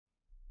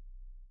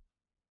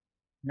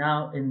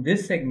Now in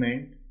this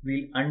segment,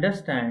 we'll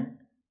understand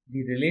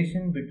the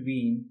relation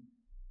between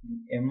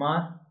the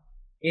MR,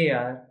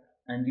 AR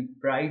and the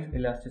price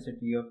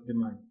elasticity of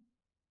demand.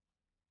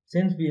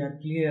 Since we are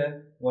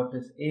clear what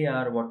is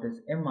AR, what is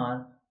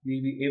MR,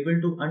 we'll be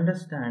able to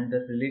understand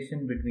the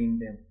relation between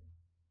them.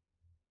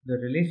 The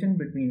relation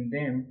between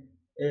them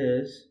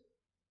is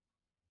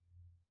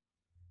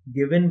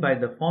given by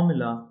the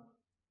formula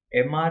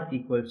MR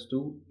equals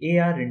to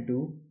AR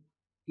into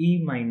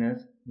E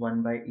minus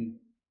 1 by E,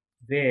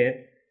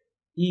 where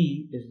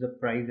E is the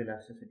price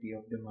elasticity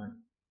of demand.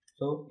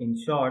 So in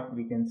short,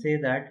 we can say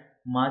that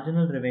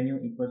marginal revenue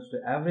equals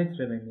to average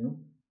revenue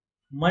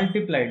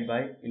multiplied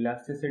by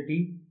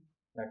elasticity,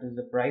 that is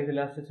the price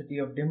elasticity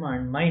of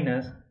demand,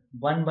 minus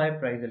 1 by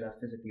price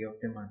elasticity of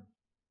demand.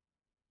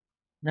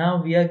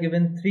 Now we are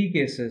given three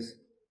cases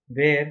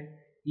where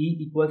E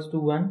equals to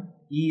 1,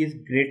 E is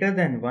greater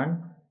than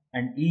 1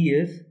 and E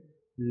is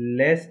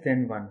less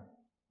than 1.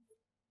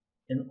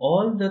 In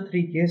all the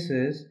three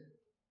cases,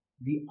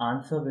 the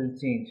answer will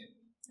change.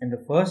 In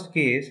the first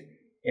case,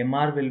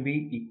 MR will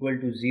be equal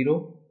to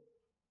 0.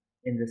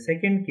 In the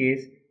second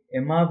case,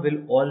 MR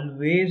will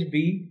always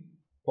be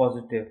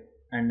positive.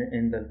 And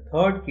in the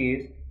third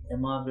case,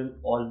 MR will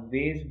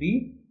always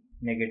be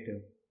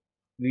negative.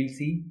 We'll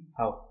see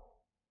how.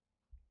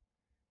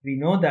 We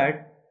know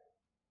that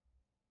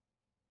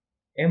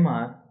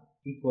MR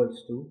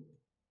equals to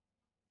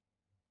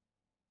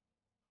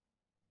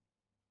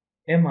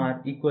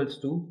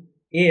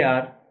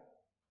AR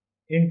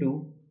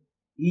into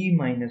E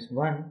minus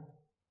 1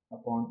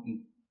 upon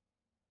E.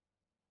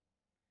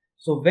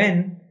 So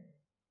when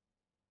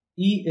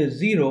E is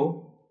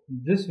 0,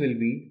 this will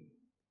be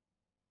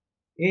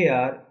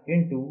AR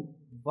into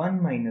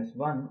 1 minus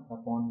 1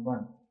 upon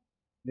 1,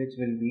 which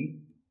will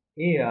be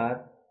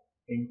AR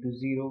into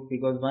 0,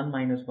 because 1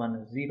 minus 1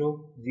 is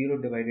 0, 0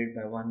 divided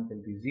by 1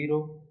 will be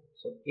 0.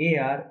 So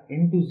AR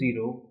into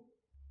 0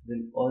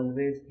 will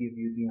always give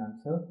you the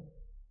answer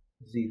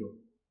 0.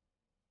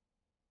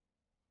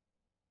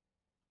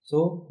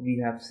 So we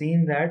have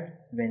seen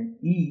that when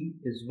E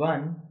is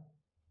 1,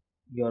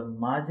 your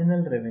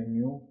marginal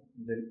revenue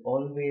will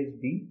always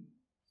be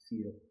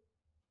 0.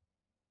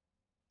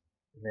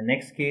 In the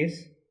next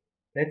case,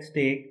 let's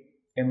take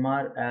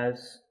MR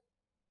as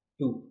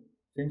 2,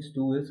 since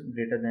 2 is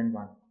greater than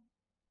 1.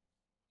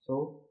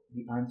 So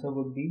the answer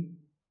would be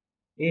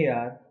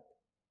AR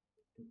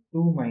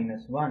 2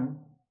 minus 1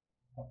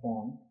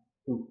 upon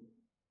 2.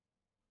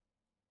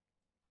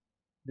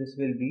 This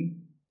will be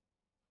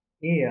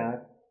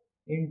AR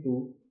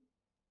into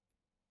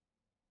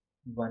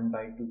 1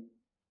 by 2.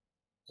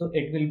 So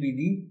it will be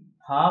the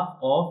half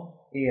of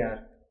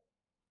AR,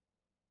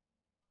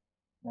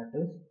 that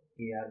is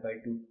AR by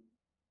 2.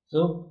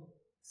 So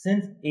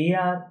since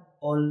AR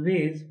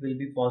always will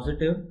be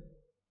positive,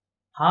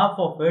 half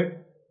of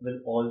it will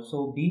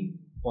also be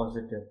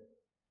positive.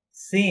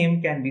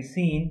 Same can be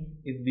seen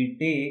if we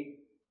take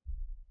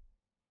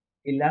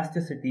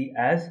elasticity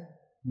as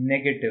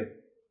negative.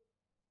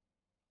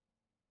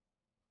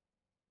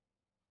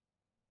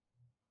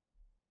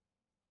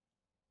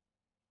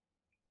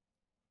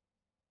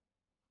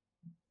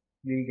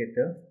 We'll get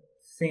the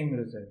same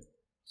result.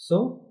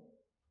 So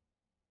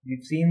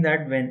we've seen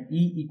that when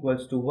E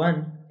equals to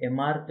 1,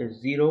 MR is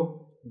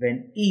 0.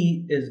 When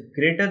E is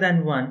greater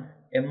than 1,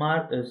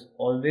 MR is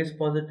always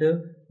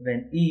positive.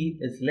 When E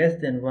is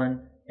less than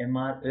 1,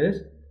 MR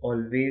is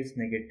always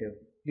negative.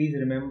 Please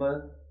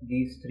remember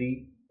these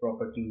three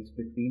properties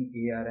between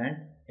AR and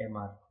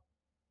MR.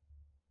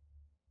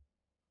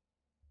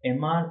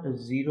 MR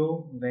is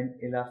 0 when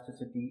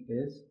elasticity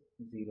is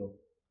 0.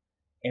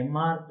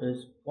 MR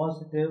is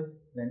positive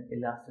when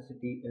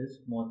elasticity is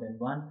more than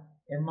 1.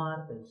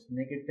 MR is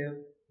negative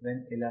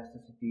when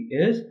elasticity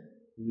is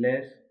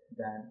less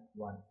than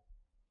 1.